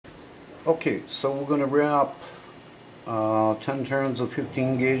Okay, so we're going to wrap 10 turns of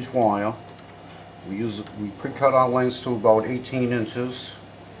 15 gauge wire. We pre-cut our lengths to about 18 inches.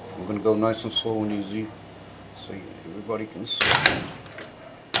 We're going to go nice and slow and easy so everybody can see.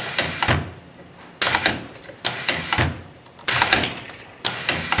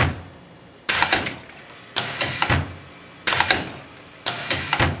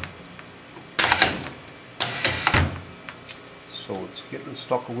 So it's getting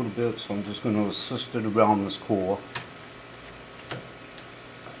stuck a little bit, so I'm just going to assist it around this core.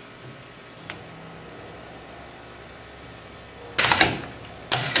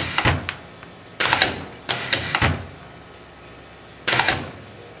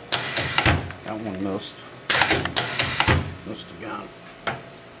 That one missed. Missed again.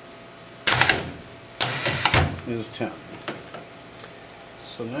 Here's 10.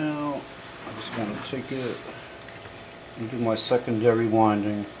 So now I just want to take it and do my secondary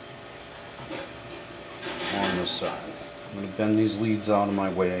winding on this side. I'm going to bend these leads out of my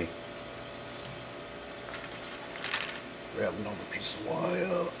way. Grab another piece of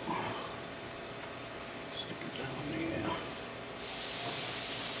wire. Stick it down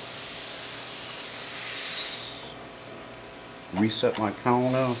there. Reset my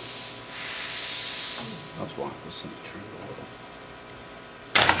counter. That's why this thing turned a little.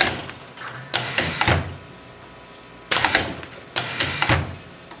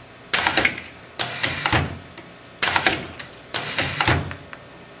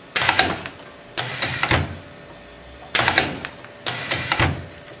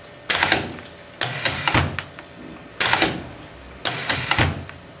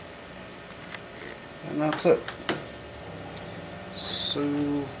 And that's it. So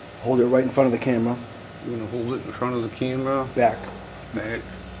Hold it right in front of the camera. you're going to hold it in front of the camera. Back. Back.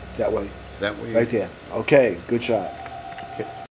 That way. That way. Right there. Okay, good shot.